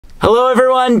Hello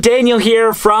everyone, Daniel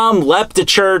here from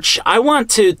leptachurch. I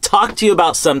want to talk to you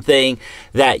about something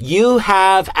that you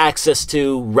have access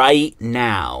to right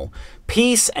now.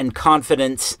 Peace and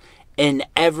confidence in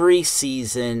every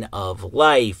season of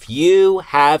life. You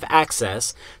have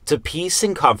access to peace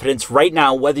and confidence right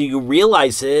now, whether you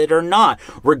realize it or not.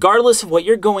 Regardless of what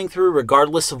you're going through,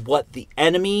 regardless of what the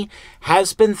enemy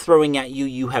has been throwing at you,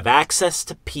 you have access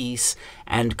to peace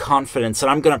and confidence.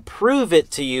 And I'm going to prove it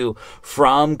to you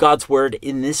from God's word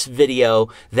in this video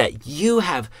that you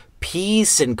have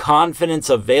peace and confidence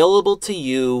available to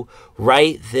you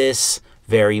right this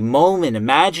very moment.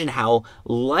 Imagine how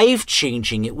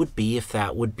life-changing it would be if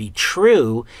that would be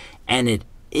true, and it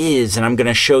is. And I'm going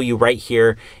to show you right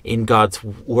here in God's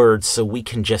word so we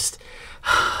can just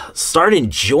start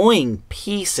enjoying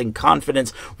peace and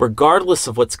confidence regardless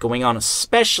of what's going on,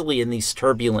 especially in these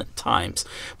turbulent times.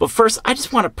 But first, I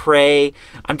just want to pray.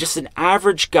 I'm just an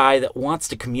average guy that wants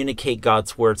to communicate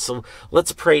God's word. So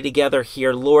let's pray together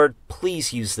here. Lord,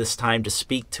 please use this time to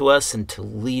speak to us and to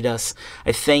lead us.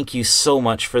 I thank you so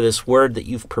much for this word that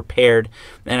you've prepared.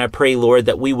 And I pray, Lord,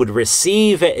 that we would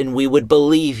receive it and we would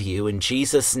believe you. In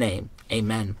Jesus' name,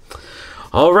 amen.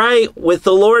 All right, with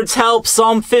the Lord's help,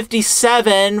 Psalm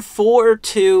 57,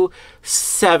 4-7.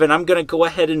 I'm going to go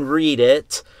ahead and read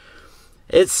it.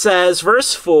 It says,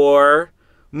 verse 4,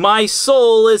 "My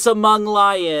soul is among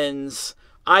lions.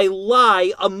 I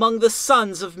lie among the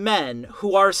sons of men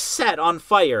who are set on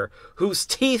fire, whose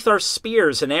teeth are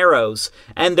spears and arrows,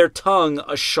 and their tongue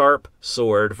a sharp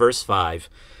sword." Verse 5.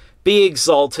 "Be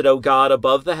exalted, O God,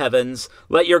 above the heavens.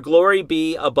 Let your glory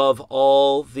be above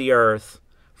all the earth."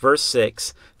 Verse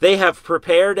 6, "They have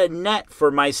prepared a net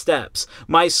for my steps.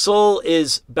 My soul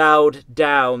is bowed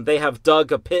down. They have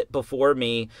dug a pit before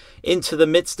me. Into the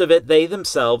midst of it they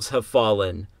themselves have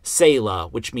fallen." Selah,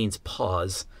 which means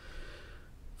pause.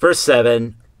 Verse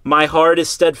 7, "My heart is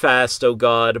steadfast, O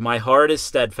God. My heart is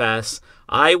steadfast.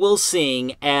 I will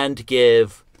sing and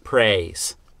give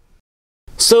praise."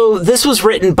 So this was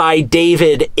written by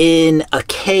David in a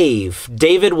cave.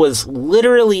 David was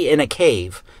literally in a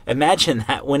cave. Imagine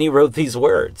that when he wrote these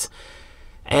words.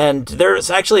 And there's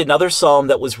actually another psalm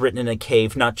that was written in a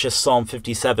cave, not just Psalm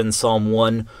 57, Psalm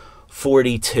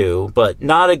 142, but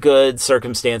not a good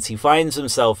circumstance he finds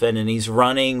himself in, and he's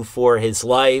running for his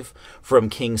life from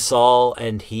King Saul,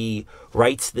 and he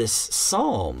writes this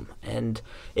psalm. And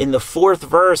in the 4th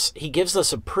verse, he gives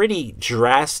us a pretty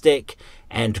drastic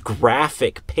and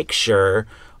graphic picture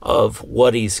of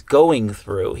what he's going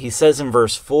through. He says in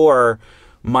verse 4,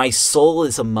 "My soul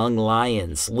is among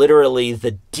lions." Literally,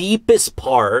 the deepest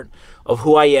part of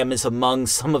who I am is among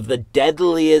some of the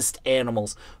deadliest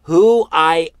animals. Who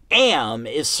I am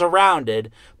is surrounded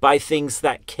by things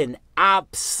that can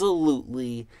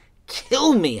absolutely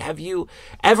kill me. Have you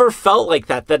ever felt like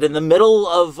that? That in the middle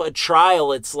of a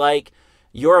trial, it's like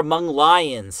you're among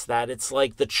lions, that it's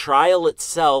like the trial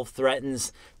itself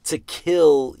threatens to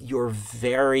kill your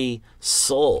very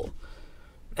soul.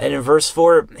 And in verse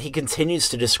 4, he continues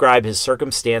to describe his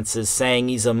circumstances, saying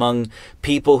he's among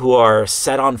people who are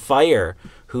set on fire,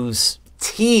 whose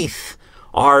teeth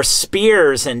are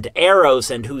spears and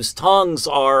arrows, and whose tongues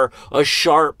are a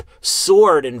sharp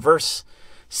sword. In verse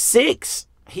 6,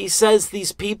 he says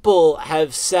these people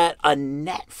have set a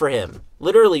net for him,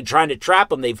 literally trying to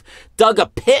trap him. They've dug a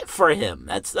pit for him.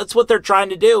 That's what they're trying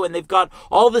to do, and they've got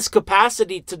all this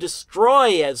capacity to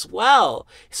destroy as well.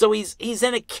 So he's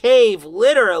in a cave,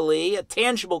 literally a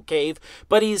tangible cave,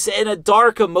 but he's in a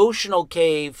dark emotional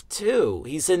cave too.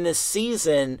 He's in this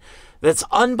season that's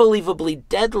unbelievably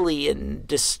deadly and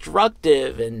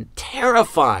destructive and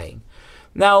terrifying.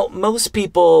 Now, most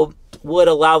people would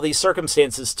allow these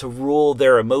circumstances to rule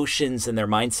their emotions and their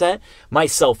mindset,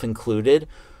 myself included.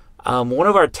 One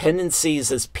of our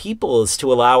tendencies as people is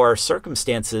to allow our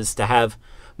circumstances to have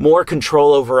more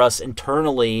control over us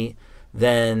internally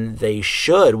than they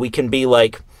should. We can be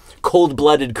like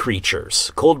cold-blooded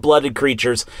creatures. Cold-blooded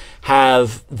creatures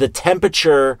have the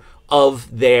temperature of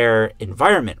their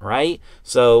environment, right?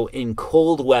 So in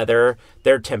cold weather,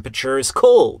 their temperature is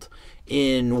cold.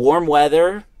 In warm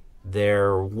weather,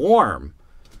 they're warm.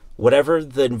 Whatever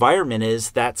the environment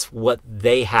is, that's what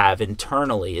they have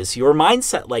internally. Is your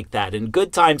mindset like that? In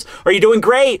good times, are you doing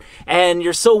great? And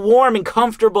you're so warm and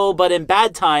comfortable, but in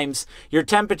bad times, your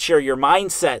temperature, your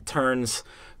mindset turns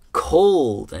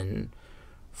cold and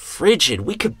frigid.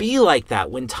 We could be like that.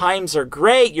 When times are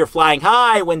great, you're flying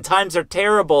high. When times are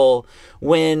terrible,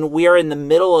 when we are in the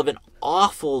middle of an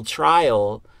awful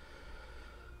trial,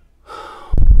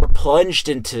 we're plunged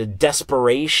into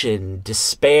desperation,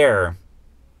 despair,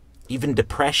 even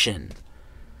depression.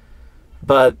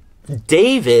 But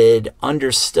David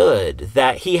understood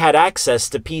that he had access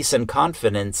to peace and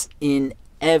confidence in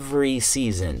every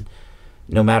season,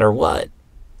 no matter what.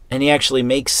 And he actually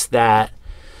makes that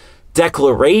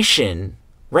declaration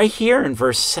right here in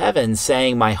verse 7,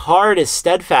 saying, "My heart is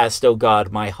steadfast, O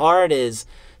God, my heart is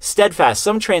steadfast."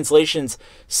 Some translations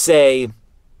say,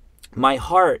 "My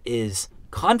heart is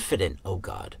confident, O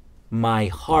God." My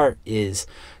heart is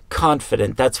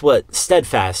confident. That's what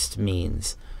steadfast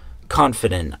means.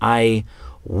 Confident. I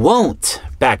won't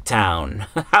back down.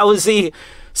 How is he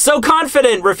so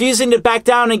confident, refusing to back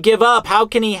down and give up? How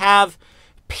can he have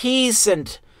peace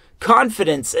and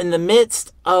confidence in the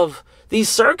midst of these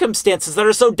circumstances that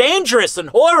are so dangerous and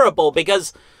horrible?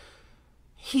 Because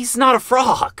he's not a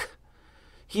frog.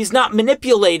 He's not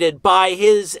manipulated by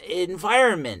his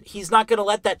environment. He's not going to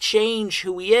let that change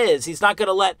who he is. He's not going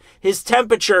to let his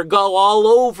temperature go all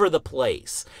over the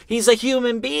place. He's a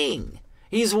human being.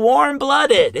 He's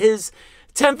warm-blooded. His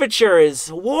temperature is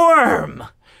warm,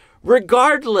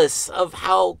 regardless of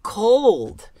how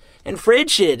cold and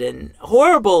frigid and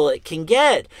horrible it can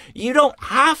get. You don't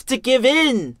have to give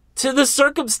in to the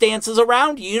circumstances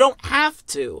around you. You don't have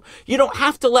to. You don't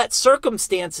have to let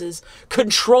circumstances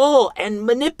control and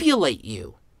manipulate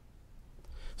you.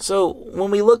 So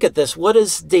when we look at this, what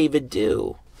does David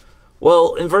do?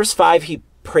 Well, in verse 5, he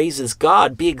praises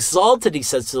God. "Be exalted," he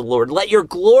says to the Lord. "Let your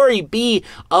glory be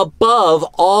above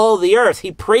all the earth."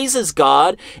 He praises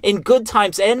God in good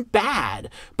times and bad,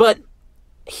 but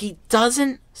he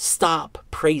doesn't stop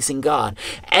praising God.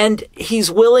 And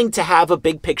he's willing to have a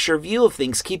big picture view of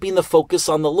things, keeping the focus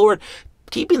on the Lord,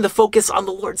 keeping the focus on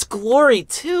the Lord's glory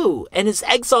too, and his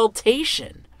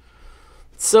exaltation.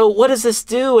 So what does this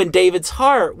do in David's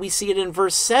heart? We see it in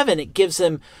verse 7. It gives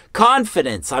him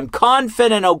confidence. "I'm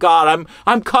confident, O God.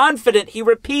 I'm confident." He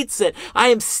repeats it. "I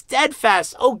am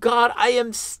steadfast. Oh God, I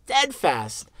am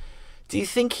steadfast." Do you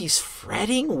think he's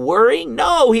fretting, worrying?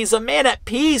 No, he's a man at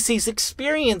peace. He's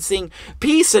experiencing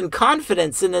peace and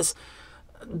confidence in this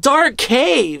dark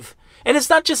cave. And it's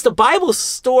not just a Bible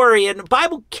story and a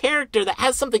Bible character that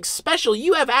has something special.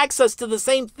 You have access to the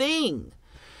same thing.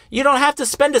 You don't have to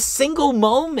spend a single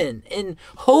moment in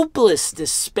hopeless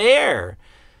despair.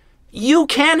 You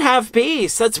can have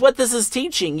peace. That's what this is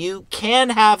teaching. You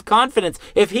can have confidence.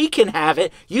 If he can have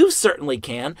it, you certainly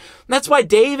can. That's why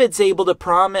David's able to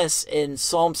promise in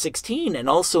Psalm 16 and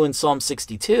also in Psalm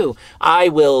 62, "I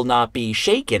will not be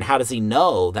shaken." How does he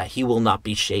know that he will not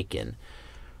be shaken?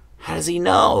 How does he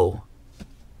know?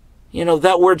 You know,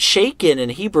 that word shaken in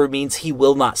Hebrew means he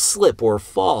will not slip or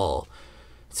fall.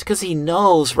 It's because he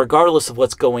knows, regardless of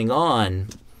what's going on,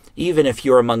 even if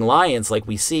you're among lions, like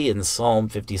we see in Psalm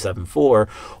 57:4,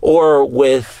 or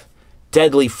with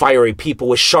deadly fiery people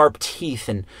with sharp teeth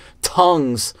and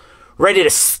tongues ready to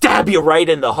stab you right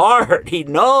in the heart, he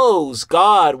knows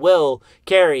God will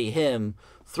carry him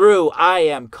through. "I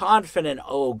am confident,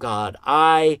 O God.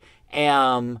 I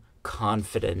am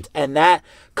confident." And that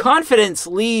confidence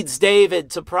leads David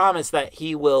to promise that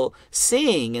he will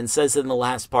sing, and says in the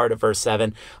last part of verse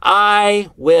 7, "I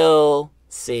will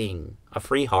sing." A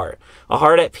free heart, a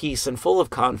heart at peace and full of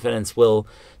confidence, will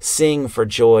sing for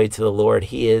joy to the Lord.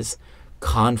 He is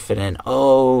confident.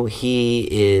 Oh, he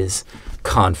is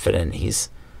confident. He's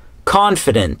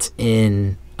confident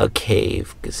in a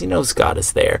cave because he knows God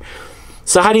is there.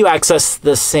 So how do you access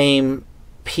the same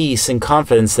peace and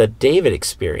confidence that David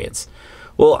experienced?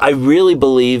 Well, I really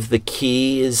believe the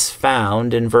key is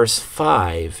found in verse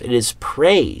 5. It is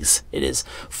praise. It is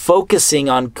focusing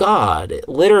on God. It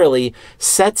literally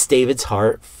sets David's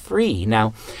heart free.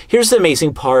 Now, here's the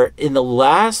amazing part. In the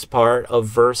last part of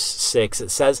verse 6, it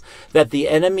says that the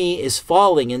enemy is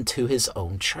falling into his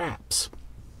own traps.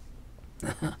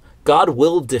 God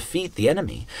will defeat the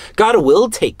enemy. God will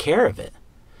take care of it.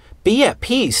 Be at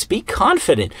peace. Be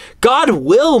confident. God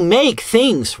will make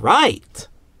things right.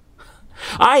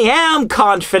 I am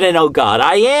confident, oh God.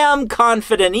 I am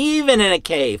confident even in a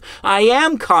cave. I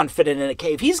am confident in a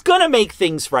cave. He's going to make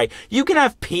things right. You can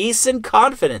have peace and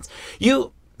confidence.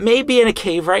 You may be in a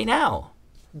cave right now.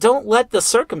 Don't let the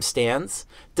circumstance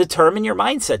determine your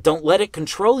mindset. Don't let it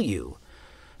control you.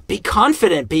 Be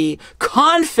confident. Be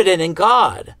confident in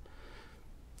God.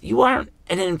 You aren't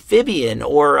an amphibian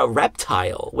or a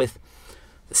reptile with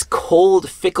this cold,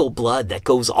 fickle blood that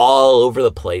goes all over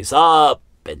the place, up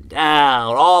and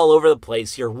down, all over the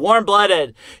place. You're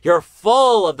warm-blooded. You're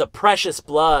full of the precious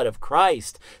blood of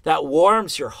Christ that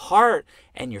warms your heart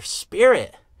and your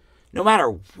spirit, no matter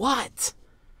what.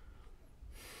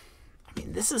 I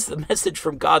mean, this is the message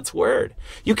from God's word.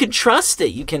 You can trust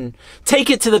it. You can take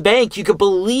it to the bank. You can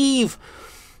believe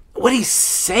what he's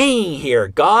saying here,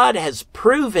 God has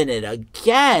proven it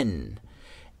again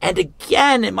and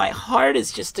again, and my heart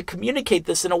is just to communicate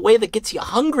this in a way that gets you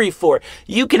hungry for it.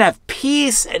 You can have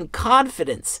peace and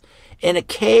confidence in a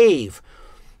cave.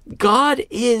 God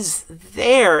is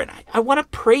there, and I want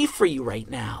to pray for you right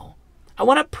now. I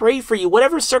want to pray for you,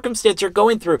 whatever circumstance you're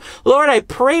going through. Lord, I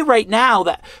pray right now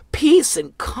that peace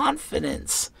and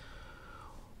confidence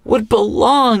would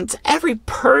belong to every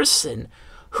person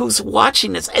who's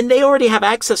watching this, and they already have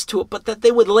access to it, but that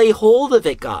they would lay hold of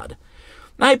it, God.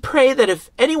 And I pray that if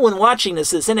anyone watching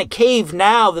this is in a cave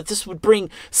now, that this would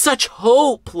bring such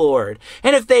hope, Lord.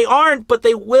 And if they aren't, but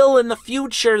they will in the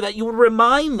future, that you would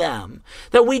remind them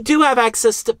that we do have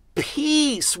access to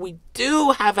peace. We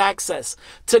do have access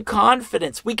to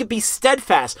confidence. We can be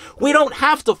steadfast. We don't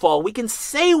have to fall. We can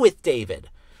say with David,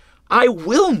 I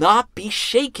will not be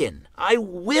shaken. I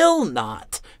will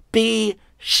not be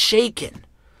shaken.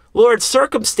 Lord,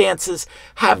 circumstances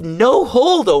have no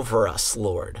hold over us,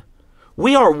 Lord.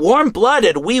 We are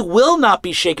warm-blooded. We will not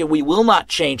be shaken. We will not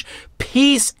change.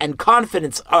 Peace and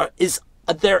confidence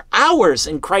they're ours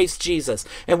in Christ Jesus.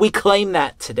 And we claim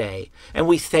that today. And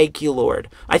we thank you, Lord.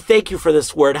 I thank you for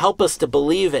this word. Help us to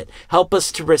believe it. Help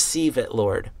us to receive it,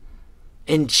 Lord.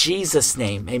 In Jesus'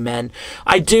 name, amen.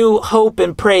 I do hope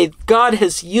and pray God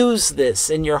has used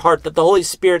this in your heart, that the Holy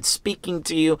Spirit's speaking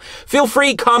to you. Feel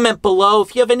free to comment below.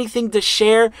 If you have anything to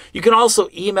share, you can also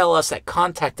email us at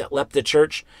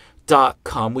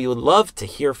contact@leptachurch.com. We would love to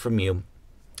hear from you.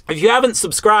 If you haven't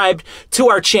subscribed to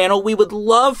our channel, we would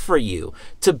love for you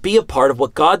to be a part of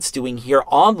what God's doing here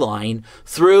online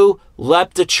through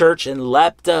leptachurch and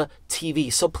Lepta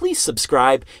TV. So please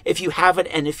subscribe if you haven't,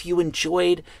 and if you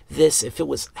enjoyed this, if it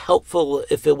was helpful,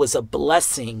 if it was a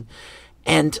blessing.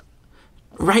 And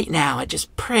right now, I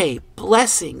just pray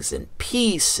blessings and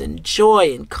peace and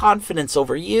joy and confidence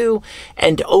over you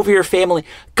and over your family.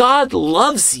 God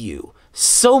loves you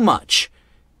so much,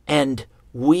 and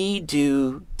we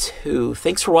do too.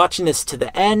 Thanks for watching this to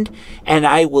the end, and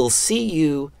I will see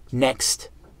you next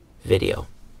video.